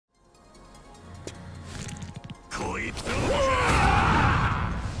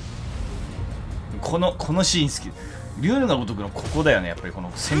このシーン好き。龍が如くのここだよね、やっぱりこ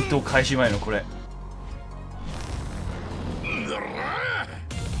の戦闘開始前のこれ。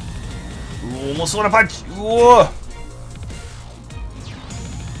うお、重そうなパンチ。うお、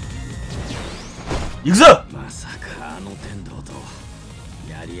行くぞ。まさかあの天童と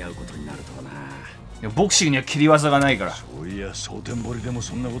やり合うことになるとはな。いやボクシングには切り技がないから。そういや蒼天堀でも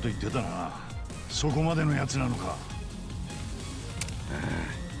そんなこと言ってたな。そこまでのやつなのか。あ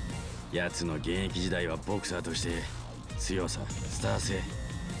あ、やつの現役時代はボクサーとして強さ、スター性、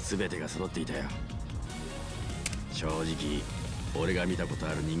全てが揃っていたよ。正直俺が見たことあ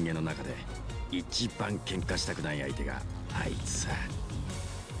る人間の中で一番喧嘩したくない相手があいつさ。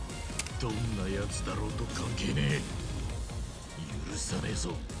どんなやつだろうと関係ねえ。許さねえぞ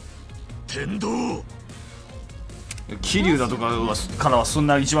天童。桐生だとかからはそん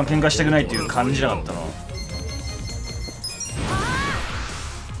な一番喧嘩したくないっていう感じなかったな。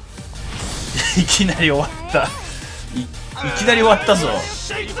いきなり終わった。いきなり終わったぞ。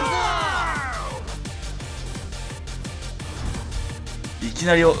いき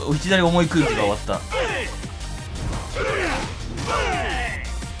なり重い空気が終わった。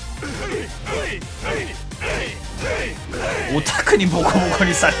オタクにボコボコ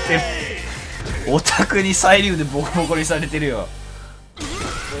にされてる。オタクにサイリウでボコボコにされてるよ。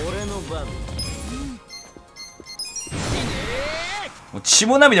もう血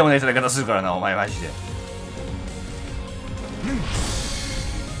も涙もない戦い方するからな、お前マジで。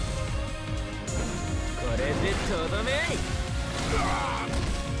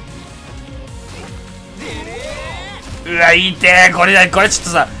うわ、いいてー。これちょっと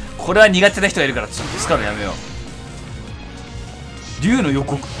さ、これは苦手な人がいるからちょっと使うのやめよう。竜の予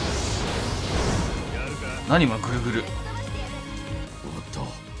告。何今ぐるぐる。おっと、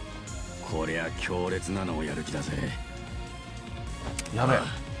こりゃ強烈なのをやる気だぜ。やべえ、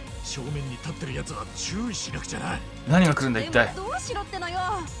正面に立ってるやつは注意しなくちゃな。何が来るんだ一体。どうしろってのよ。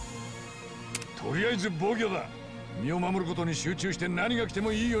とりあえず防御だ。身を守ることに集中して何が来て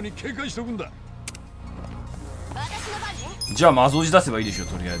もいいように警戒しとくんだ。私の番ね。じゃあ魔造字出せばいいでしょ、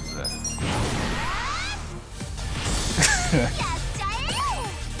とりあえず。やっちゃ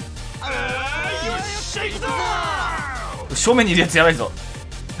え。よっしゃ行くぞ。正面にいるやつやばいぞ。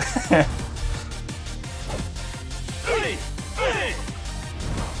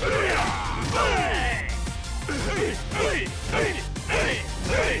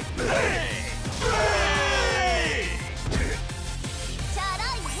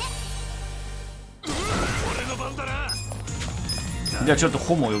じゃあちょっと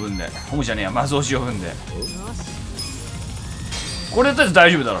ホモを呼ぶんで、ホモじゃねえや、魔造字呼ぶんで。これとりあえず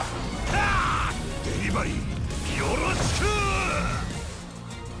大丈夫だろ。デリバリーよろしく。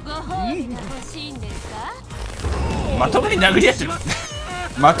ご褒美が欲しいんですか。まともに殴り合ってる。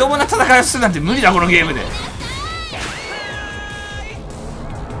まともな戦いをするなんて無理だ、このゲームで。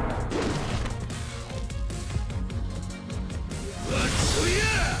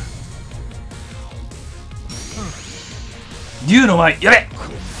竜の前やべ。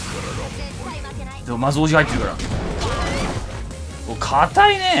でも魔造字入ってるから。お、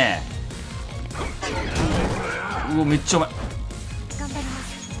硬いね。うお、めっちゃうまい。頑張りま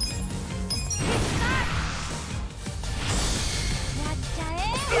す。やっちゃ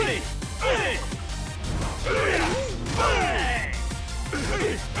え。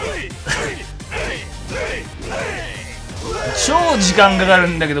超時間かかる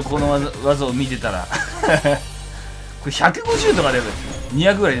んだけど、この技を見てたら。これ150とかで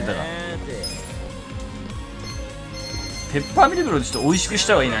200ぐらい出たから。ペッパーミルクロでちょっと美味しくし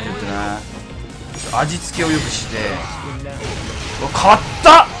た方がいいな、ちょっとな。味付けをよくして。うわ、勝っ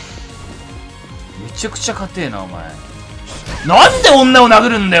た。めちゃくちゃ硬えな、お前。なんで女を殴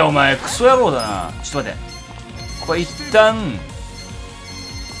るんだよ、お前。クソ野郎だな。ちょっと待って。これ一旦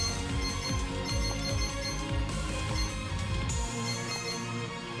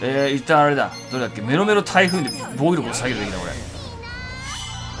一旦あれだ、どれだっけ、メロメロ台風で防御力を下げるべきだ、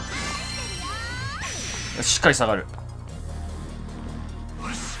俺。しっかり下がる。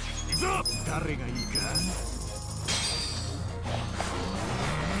誰がいいか。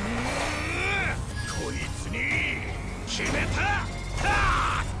こいつに決めた。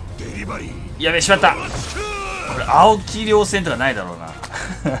デリバリー。やべえ、しまった。これ青木稜線とかないだろうな。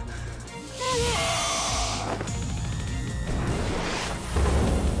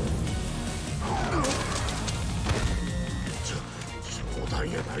冗談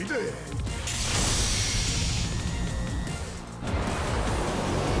やないで。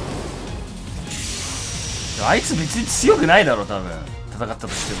あいつ別に強くないだろう、多分戦ったと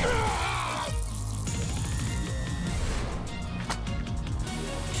しても。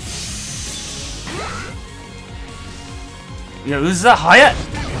いやうざ早い。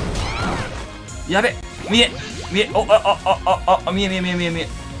やべ見え見え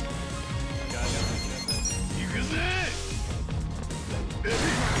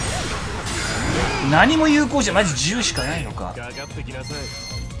何も有効じゃマジ10しかないのか。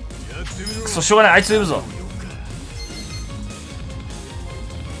くそしょうがない。あいつ呼ぶぞ。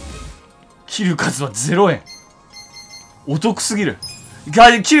切る数は0円。お得すぎる。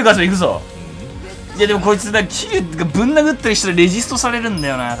切る数はいくぞ。いやでもこいつだ切るがぶん殴ったりしたらレジストされるんだ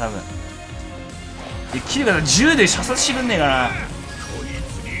よな多分。切る数10で射殺してくんねえかな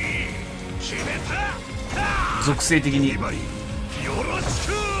属性的に。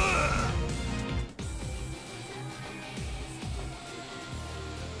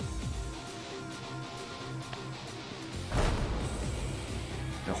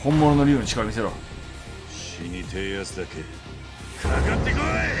本物の竜の力見せろ。死にてえやつだけかかってこ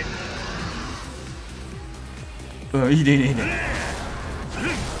い。うんいいねいいねいいね。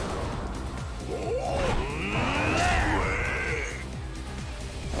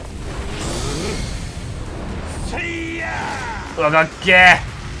うわかっけー。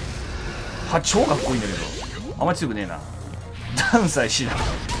は超かっこいいんだけどあんまり強くねえな。ダウンさえしない。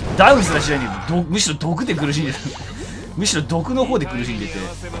ダウンすらしないんだけどむしろ毒で苦しんでる。むしろ毒の方で苦しんでて。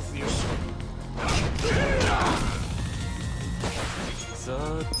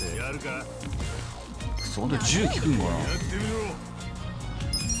そんな銃効くんかな。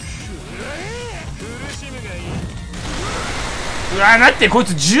うわ待ってこい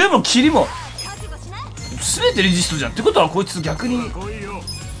つ銃も切りも全てレジストじゃん。ってことはこいつ逆に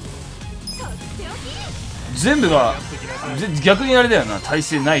全部が逆にあれだよな。耐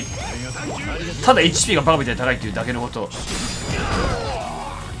性ない。ただ HP がバカみたいに高いっていうだけのこと。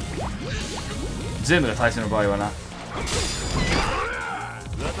全部が耐性の場合はな。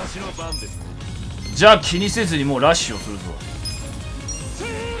じゃあ気にせずにもうラッシュをするぞ。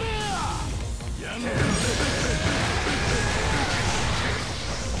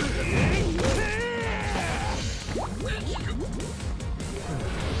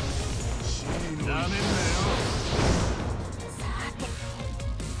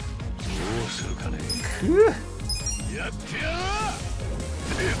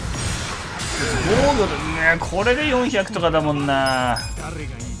防御だね。これで400とかだもんな。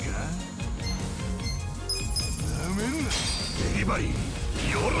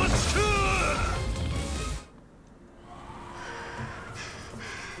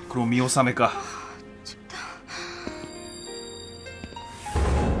これも見納めか。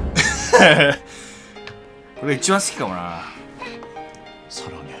これ一番好きかもな。サ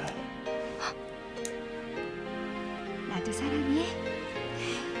ラゲ나도 사랑해.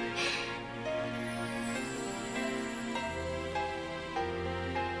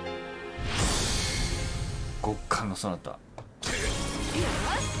極寒のそなた。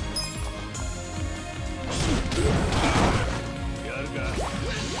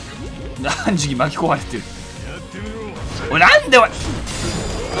何時に巻き込まれてる。おいなんでお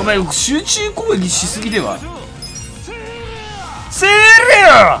前集中攻撃しすぎでは。せーれ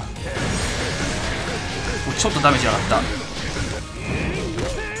よ。ちょっとダメージ上がった。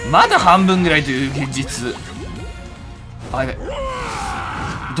まだ半分ぐらいという現実。あやべ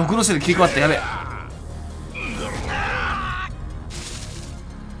毒のせいで切り替わった。やべ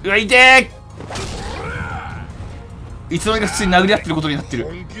うわ痛え。いつの間にか普通に殴り合ってることになってる。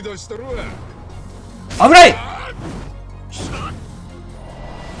危ない。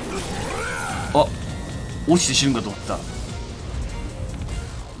あ落ちて死ぬんかと思った。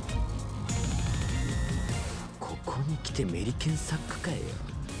ここに来てメリケンサックかよ。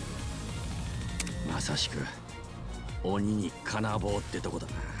まさしく鬼に金棒ってとこだ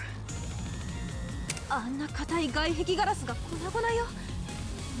な。あんな硬い外壁ガラスが粉々よ。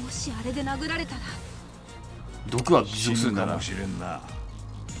もしあれで殴られたら毒は持続するんだな。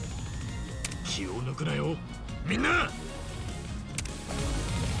気を抜くなよみんな。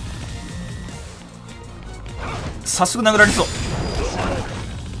早速殴られそう。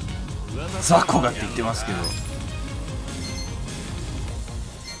雑魚がって言ってますけど。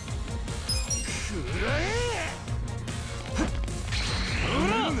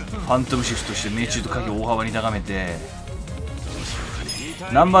ファントムシフトして命中と影を大幅に高めて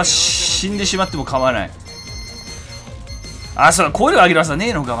ナンバー死んでしまっても構わない。あそうだ声を上げる朝ね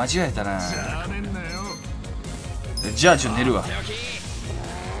えのか。間違えたな。じゃあちょっと寝るわ。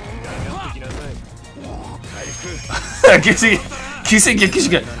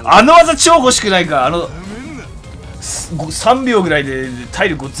9990あの技超欲しくないか。3秒ぐらいで体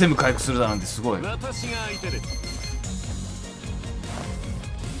力を全部回復するだなんてすごい。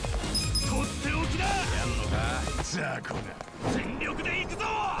さあこな全力で行くぞ。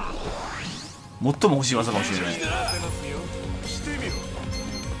最も欲しい技かもしれない。してみろ。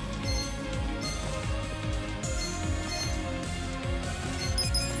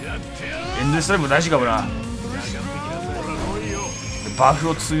エンドレストライブ大事かもな。バフ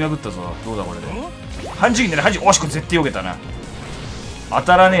を積みまくったぞ。どうだこれで半熟ね。半熟、おしこ絶対避けたな。当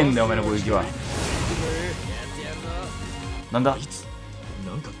たらねえんだよお前の攻撃は。なんだ、な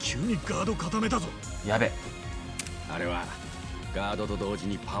んか急にガード固めたぞ。やべ。あれはガードと同時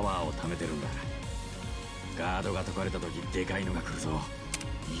にパワーを貯めてるんだ。ガードが解かれた時でかいのが来るぞ。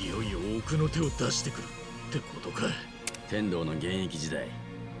いよいよ奥の手を出してくるってことか。天童の現役時代、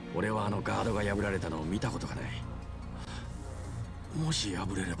俺はあのガードが破られたのを見たことがない。もし破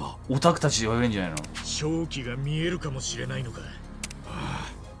れればオタクたちで呼べるんじゃないの。勝機が見えるかもしれないのか。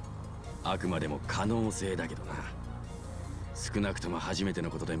あくまでも可能性だけどな。少なくとも初めて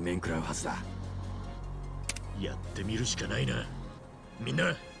のことで面食らうはずだ。やってみるしかないな。みん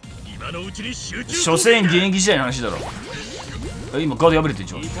な今のうちに集中。所詮現役時代の話だろ。今ガード破れてん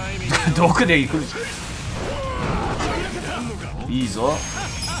じゃん。毒でいく。いいぞ。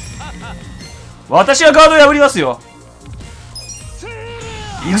私がガード破りますよ。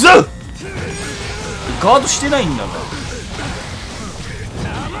いくぞ。ガードしてないんだから。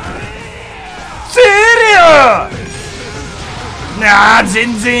セーレアなあ、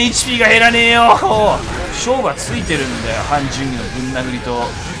全然 HP が減らねえよ。勝負はついてるんだよ。半純義のぶん殴りと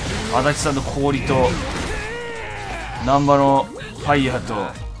足立さんの氷と難波のファイヤー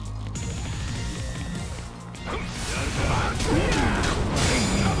と。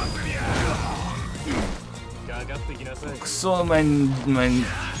クソマン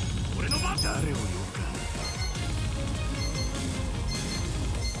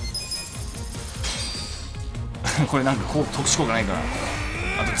これなんかこう特殊効果ないから。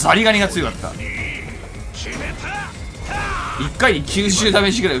あとザリガニが強かった。1回に90ダメ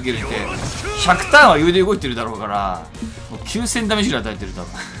ージぐらい受けるって100ターンは余裕で動いてるだろうからもう9000ダメージぐらい与えてる多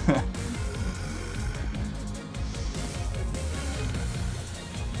分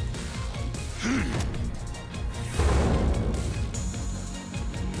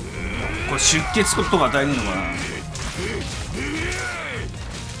これ出血とか与えねえのかな。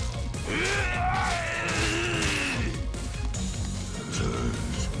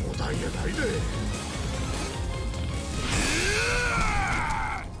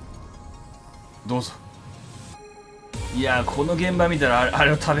どうぞ。いやー、この現場見たらあ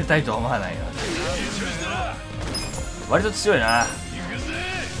れを食べたいとは思わないな。割と強いな。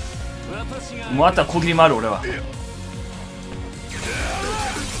もうあとは小切りもある俺は。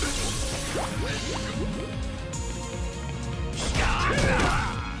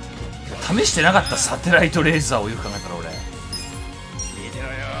試してなかったサテライトレーザーをよく考えたら俺。見てろ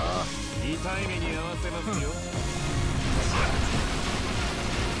よ。痛い目に合わせますよ。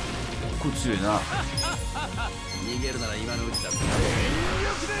これ強いな。逃げるなら今のうちだ。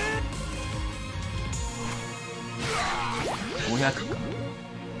500か。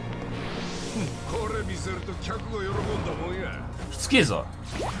これ見せると客が喜んだもんや。しつけえぞ。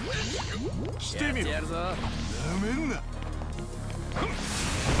してみろ。やるぞ。なめんな。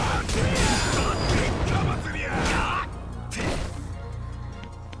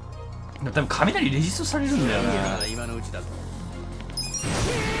多分雷レジストされるんだよな。今のうちだぞ。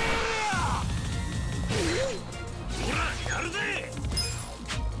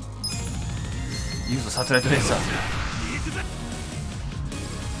言うぞサテライトレーザー。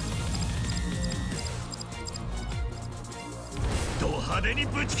ド派手に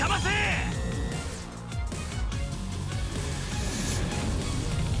ぶちかませ。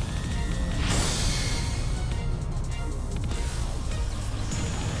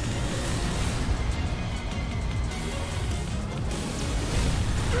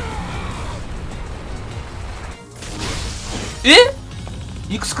え？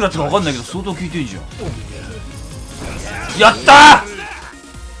いくつ食らったか分かんないけど相当効いてんじゃん。やった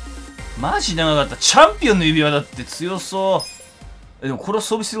ー。マジ長かった。チャンピオンの指輪だって強そう。でもこれを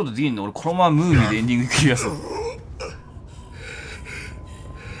装備することできんの？俺このままムービーでエンディングいく気がする。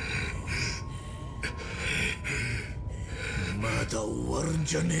まだ終わるん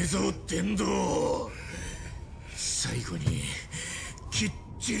じゃねえぞ天童。最後にきっ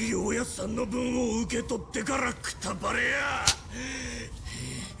ちりおやっさんの分を受け取ってからくたばれや。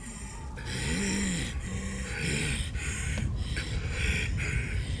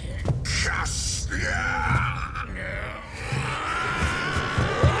かすが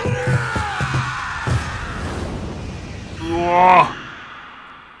うわ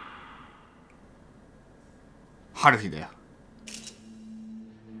春日だよ。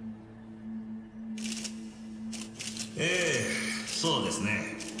そうです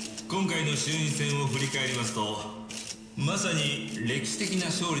ね。今回の衆院選を振り返りますと、まさに歴史的な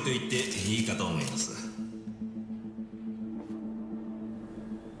勝利と言っていいかと思います。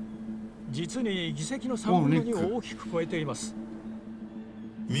実に議席の3分の2を大きく超えています。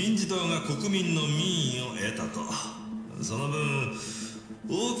民自党が国民の民意を得たと、その分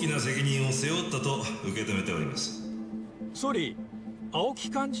大きな責任を背負ったと受け止めております。総理、青木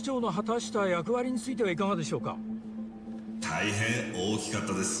幹事長の果たした役割についてはいかがでしょうか。大変大きかっ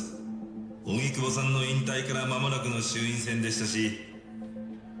たです。荻窪さんの引退から間もなくの衆院選でしたし、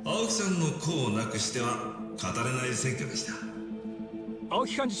青木さんの功をなくしては語れない選挙でした。青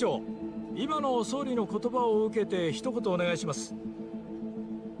木幹事長、今の総理の言葉を受けて一言お願いします。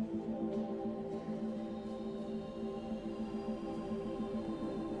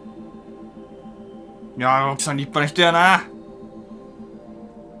いやー、青木さん立派な人やな。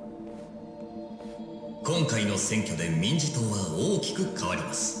今回の選挙で民自党は大きく変わり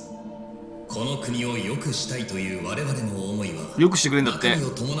ます。この国を良くしたいという我々の思いはよくしてくれんだって。中身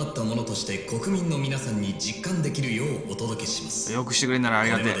を伴ったものとして国民の皆さんに実感できるようお届けします。よくしてくれんならあり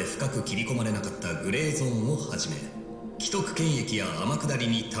がてえ。これまで深く切り込まれなかったグレーゾーンをはじめ、既得権益や天下り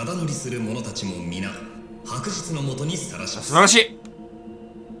にただ乗りする者たちも皆白日のもとにさらします。素晴らしい、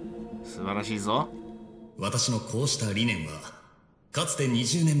素晴らしいぞ。私のこうした理念は、かつて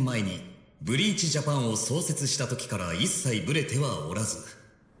20年前にブリーチジャパンを創設した時から一切ブレてはおらず。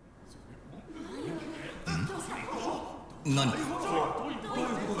何か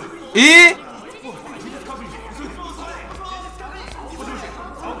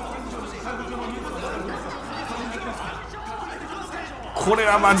これ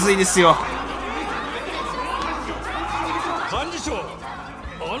はまずいですよ。幹事長、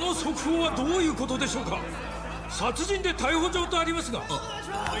あの速報はどういうことでしょうか。殺人で逮捕状とありますが。い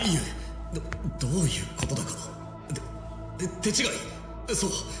え、どういうことだか。手違い。そう、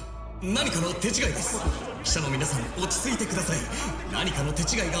何かの手違いです。記者の皆さん、落ち着いてください。何かの手違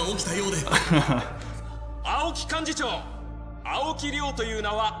いが起きたようで。青木幹事長、青木亮という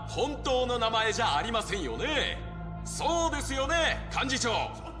名は本当の名前じゃありませんよね。そうですよね、幹事長。ちょ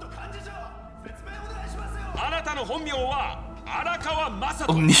っと幹事長、説明お願いしますよ。あなたの本名は荒川雅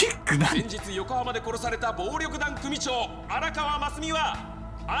人。ニックなん先日横浜で殺された暴力団組長荒川真澄は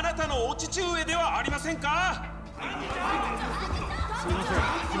あなたのお父上ではありませんか。すみません、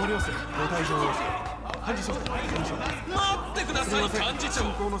決まります。ご退場を。幹事長、待ってください、幹事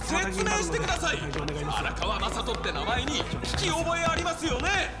長。説明してください。荒川雅人って名前に聞き覚えありますよね。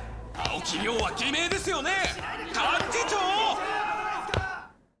青木亮は偽名ですよね、幹事長。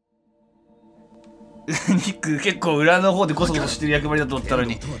ニック結構裏の方でコソコソしてる役割だと思ったの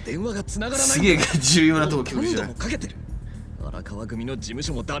に、すげえ重要なとこ来るじゃん。荒川組の事務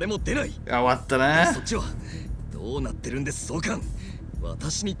所も誰も出ない。終わったな。そっちはどうなってるんです、総監。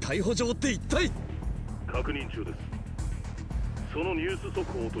私に逮捕状って一体。確認中です。そのニュース速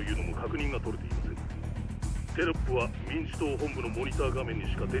報というのも確認が取れていません。テロップは民主党本部のモニター画面に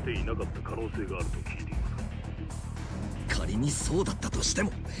しか出ていなかった可能性があると聞いています。仮にそうだったとして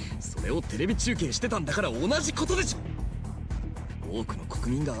も、それをテレビ中継してたんだから同じことでしょ。多くの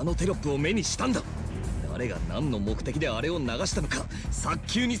国民があのテロップを目にしたんだ。誰が何の目的であれを流したのか、早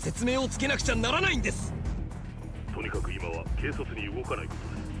急に説明をつけなくちゃならないんです。とにかく今は軽率に動かないこ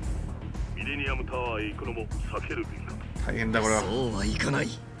とです。ミレニアムタワーへ行くのも避けるべきかと。大変だこれは。そうはいかない。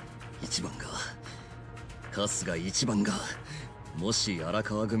一番が春日一番がもし荒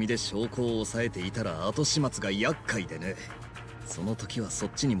川組で証拠を抑えていたら後始末が厄介でね。その時はそっ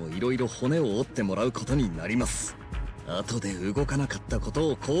ちにもいろいろ骨を折ってもらうことになります。後で動かなかったこと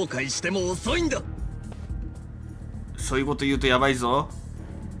を後悔しても遅いんだ。そういうこと言うとやばいぞ。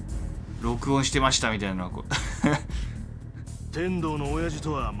録音してましたみたいな。天童の親父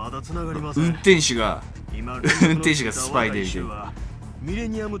とはまだつながりません。運転手がスパイでみたいな。ミレ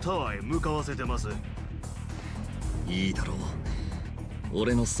ニアムタワーへ向かわせてます。いいだろう。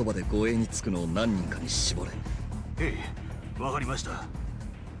俺のそばで護衛につくのを何人かに絞れ。ええ、わかりました。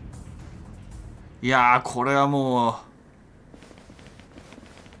いやー、これはも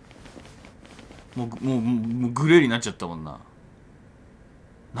うグレーになっちゃったもんな。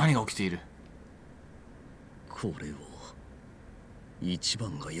何が起きている。これを一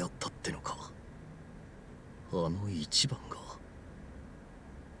番がやったってのか。あの一番が。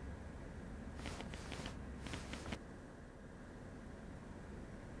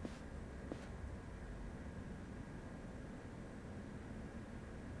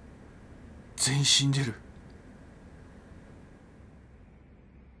全身出る。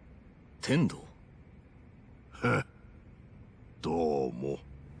天童。どうも。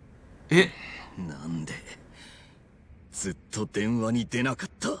え、なんでずっと電話に出なかっ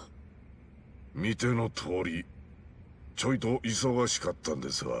た。見ての通りちょいと忙しかったんで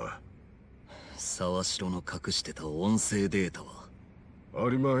すわ。沢城の隠してた音声データは？あ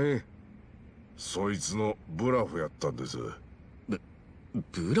りまへん。そいつのブラフやったんです。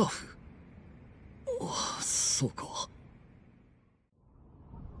ブラフ？ああ、そうか。は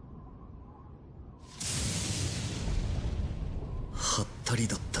ったり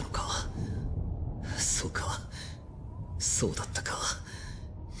だったのか。そうか、そうだったか。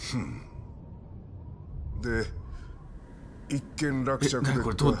で一件落着で。こ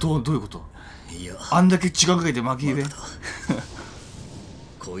れどういうこと？いや、あんだけ時間かけて巻き入れ、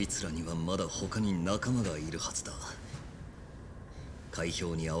こいつらにはまだ他に仲間がいるはずだ。開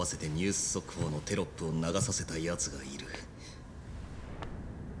票に合わせてニュース速報のテロップを流させた奴がいる。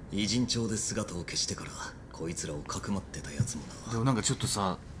偉人帳で姿を消してからこいつらをかくまってた奴もな。でもなんかちょっと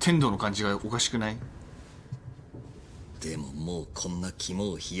さ、天童の感じがおかしくない？でももうこんな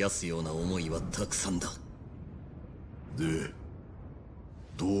肝を冷やすような思いはたくさんだ。で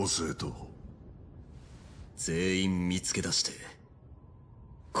どうせと？全員見つけ出して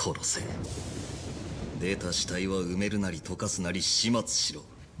殺せ。出た死体は埋めるなり溶かすなり始末しろ。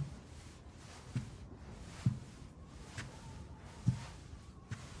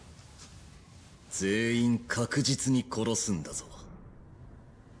全員確実に殺すんだぞ。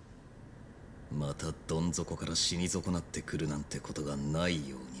またどん底から死に損なってくるなんてことがない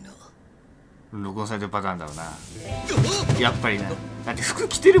ようにな。録音されてるパターンだろうな。やっぱりな。だって服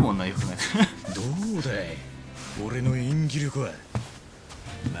着てるもんな、よくない。どうだい俺の演技力は。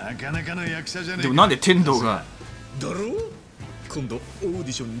なかなかの役者じゃねえか。でもなんで天童がだろう。今度オーデ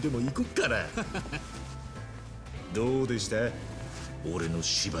ィションにでも行こっから。どうでした俺の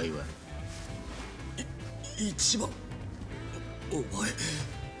芝居は。一番。お前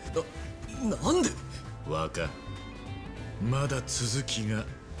なんで。若まだ続きが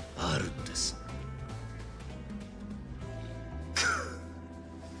あるんです。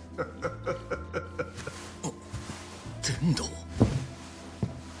天童。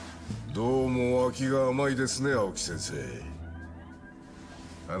どうも脇が甘いですね、青木先生。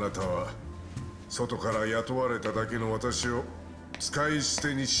あなたは外から雇われただけの私を使い捨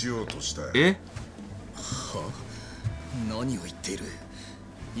てにしようとした。え？は？何を言っている。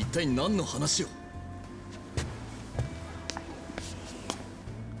一体何の話を。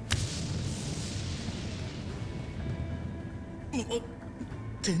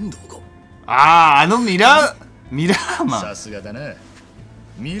天童が。あのミラーマン。さすがだな。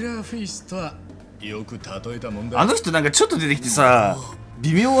ミラーフェイスとはよく例えたもんだ。あの人なんかちょっと出てきてさ、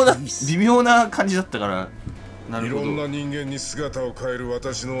微妙な感じだったから。なるほど。いろんな人間に姿を変える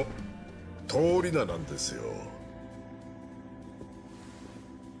私の通り名なんですよ。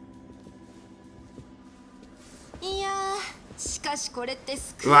いやー、しかしこれって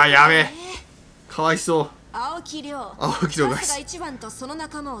スクープ。うわ、やべえ、かわいそう。青木亮が一番とその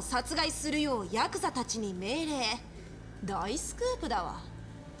仲間を殺害するようヤクザたちに命令。大スクープだわ。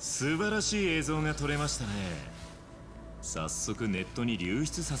素晴らしい映像が撮れましたね。早速ネットに流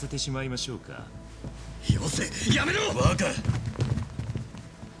出させてしまいましょうか。よせ、やめろバカ。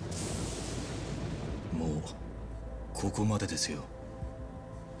もうここまでですよ。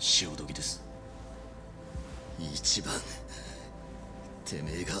潮時です。一番、て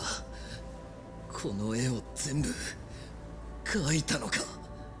めえがこの絵を全部描いたのか。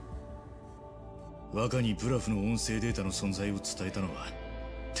若にブラフの音声データの存在を伝えたのは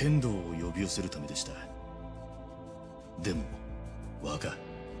天童を呼び寄せるためでした。でも若、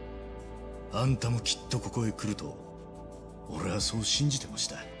あんたもきっとここへ来ると俺はそう信じてまし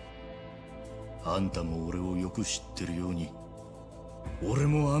た。あんたも俺をよく知ってるように俺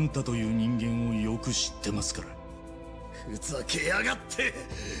もあんたという人間をよく知ってますから。ふざけやがって。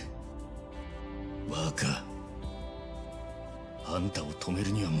若、あんたを止め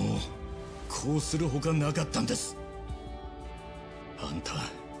るにはもうこうするほかなかったんです。あんた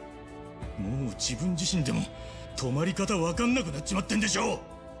もう自分自身でも止まり方わかんなくなっちまってんでしょう。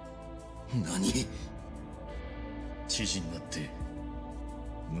何？知事になって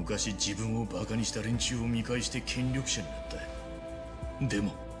昔自分をバカにした連中を見返して権力者になった。で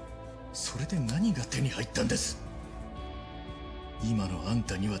もそれで何が手に入ったんです。今のあん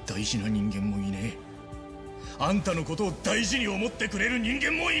たには大事な人間もいねえ。あんたのことを大事に思ってくれる人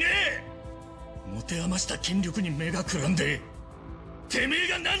間もいねえ。持て余した権力に目がくらんでてめえ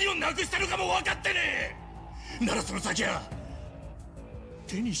が何をなくしたのかも分かってねえ。ならその先は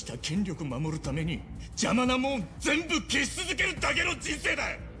手にした権力守るために邪魔なもん全部消し続けるだけの人生だ。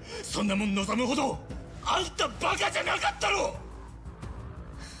そんなもん望むほどあんたバカじゃなかったろ。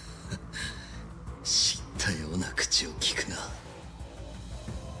知っったような口を聞くな。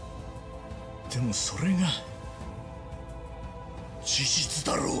でもそれが事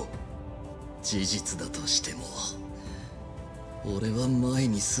実だろう。事実だとしても俺は前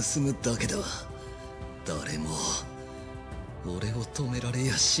に進むだけだ。誰も俺を止められ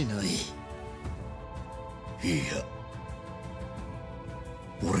やしない。いや、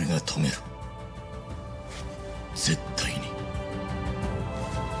俺が止める。絶対に。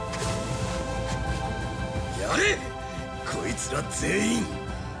やれ、こいつら全員こ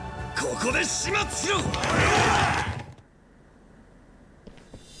こで始末しろ。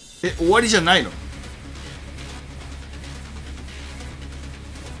終わりじゃないの？い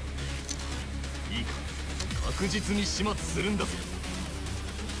いか、確実に始末するんだぞ。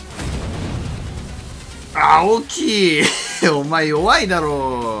青木お前弱いだ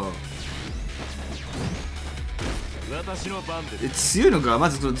ろう。私の番で強いのか。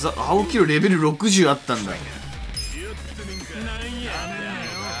まず青木のレベル60あったんだ。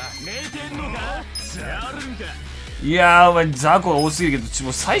いやーお前雑魚が多すぎるけど、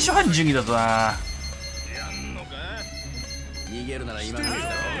もう最初半順位だとな。逃げるなら今のうちだ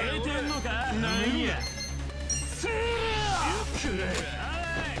ろ。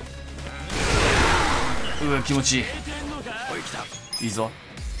うわ気持ちいい。いいぞ。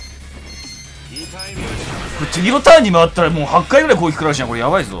これ敵のターンに回ったらもう8回ぐらい攻撃食らうしな。これ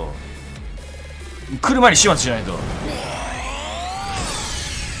やばいぞ。来る前に始末しないと。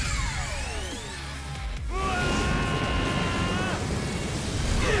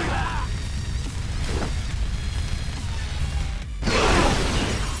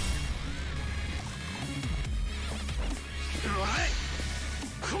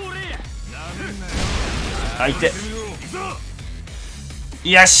相手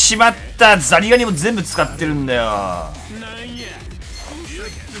いやしまった。ザリガニも全部使ってるんだよ。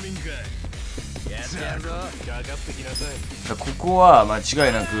ここは間違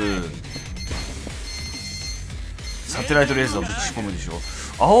いなくサテライトレーザーをぶち込むでしょ。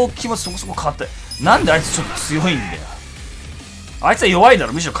青木もそこそこ変わった。なんであいつちょっと強いんだよ。あいつは弱いだ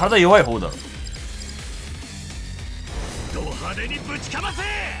ろ。むしろ体弱い方だろ。ド派手にぶちかませ。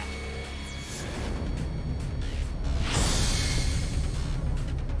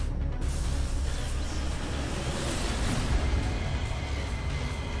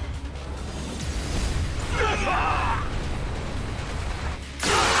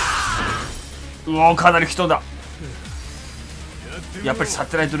うおーかなり人だ。やっぱりサ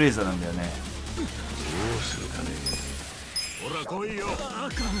テライトレーザーなんだよね。どうするかね。ほら来いよ。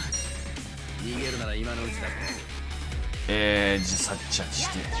逃げるなら今のうちだ。じゃあサッチャし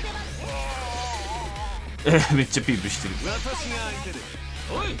てめっちゃピープしてる。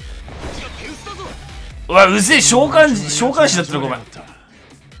うわうぜえ。召喚師だったのごめん。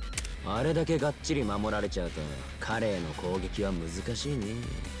あれだけがっちり守られちゃうと彼への攻撃は難しいね。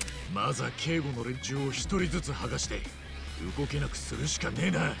まずは警護の連中を一人ずつ剥がして動けなくするしかね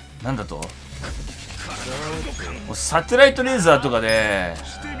えな。なんだと。もうサテライトレーザーとかで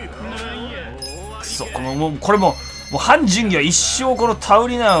くそ、もうこれもう半純義は一生このタウ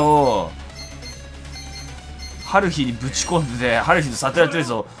リナンをハルヒにぶち込んで、ハルヒのサテライトレー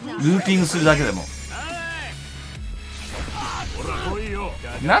ザーをルーピングするだけでも。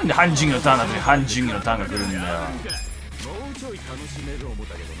なんで半純義のターンなのに半純義のターンが来るんだよ。もうちょい楽しめる思っ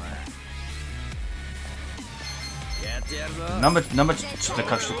たけどな。やってやるぞ。ナンバーちょっと隠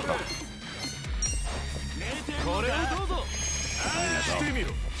しとくか。これをどうぞ。してみろ。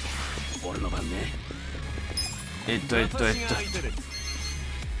俺の番ね。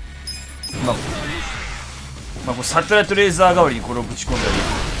まあこれサテライトレーザー代わりにこれをぶち込んだ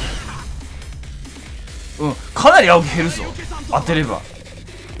り、かなり青木減るぞ当てれば。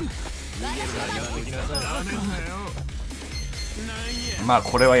まあ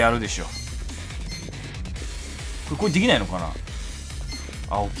これはやるでしょ。これできないのかな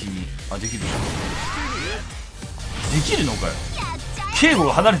青木に。あ、できる。できるのかよ。警護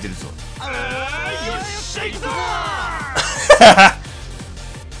が離れてるぞ。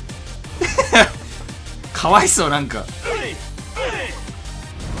かわいそう。なんか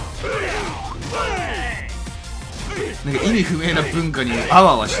意味不明な文化にあ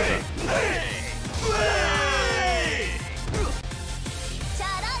わあわしてた。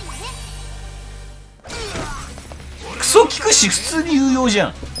クソ効くし普通に有用じゃ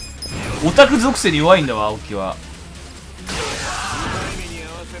ん。オタク属性に弱いんだわ青木は。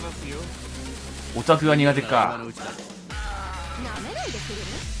オタクが苦手か。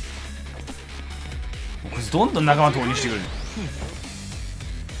こいつどんどん仲間投入してくる。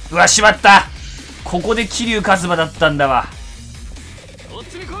うわしまった。ここで桐生一馬だったんだわ。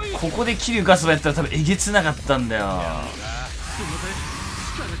ここで桐生ガスバやったら多分えげつなかったんだよ。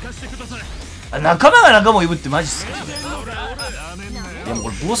仲間が仲間を呼ぶってマジっすか。いやもう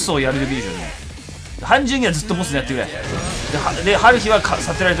これボスをやるべきでしょね。半純にはずっとボスでやってくれ。で春日は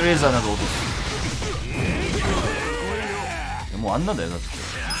サテライトレーザーなどを落とす。もうあんなんだよだって。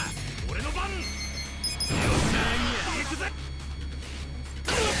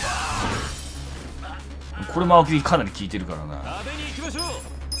これも青木にかなり効いてるからな。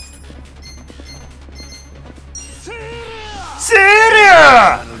セーリ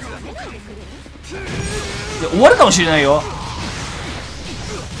アー終わるかもしれないよ。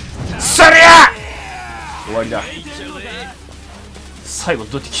そりゃ終わりだ。最後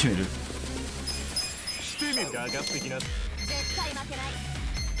どうやって決める。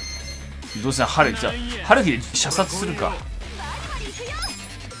どうせ春日で射殺するか。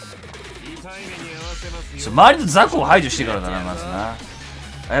周りの雑魚を排除してからだなまずな。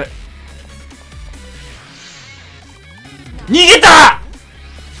逃げた。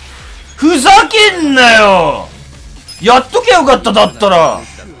ふざけんなよ。やっときゃよかった。だったら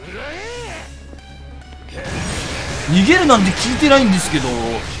逃げるなんて聞いてないんですけど、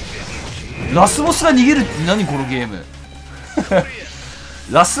ラスボスが逃げるって何このゲーム。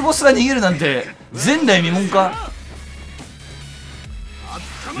ラスボスが逃げるなんて前代未聞か。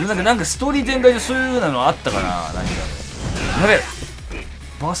なんかストーリー展開でそういうのあったかな。何かやべえ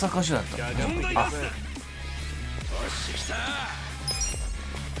バーサー歌手だった。あ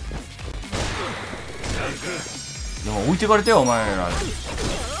でも置いてかれたよお前ら。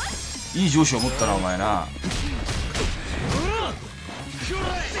いい上司を持ったなお前な。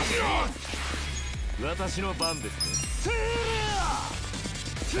私の番ですね。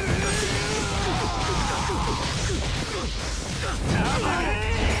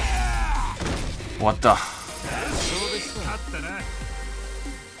終わった。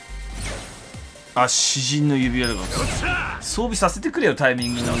あ、詩人の指輪だから装備させてくれよタイミ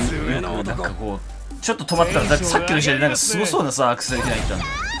ングの。なんかこうちょっと止まったらだってさっきの試合でなんかすごそうなさアクセルが入ったんだ。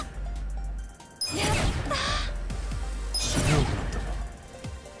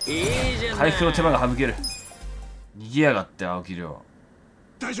回復の手間が省ける。逃げやがって青木亮。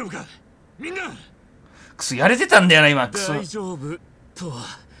大丈夫かみんな。クソやれてたんだよな今。クソ大丈夫とは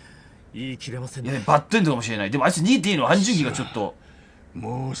言い切れませんね。いやバッドエンドかもしれない。でもあいつ逃げていいの。半純義がちょっと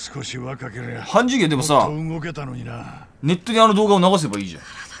もう少し若ければ。半純義はでもさ動けたのにな。ネットにあの動画を流せばいいじゃん。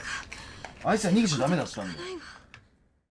あいつは逃げちゃダメだったんだよ。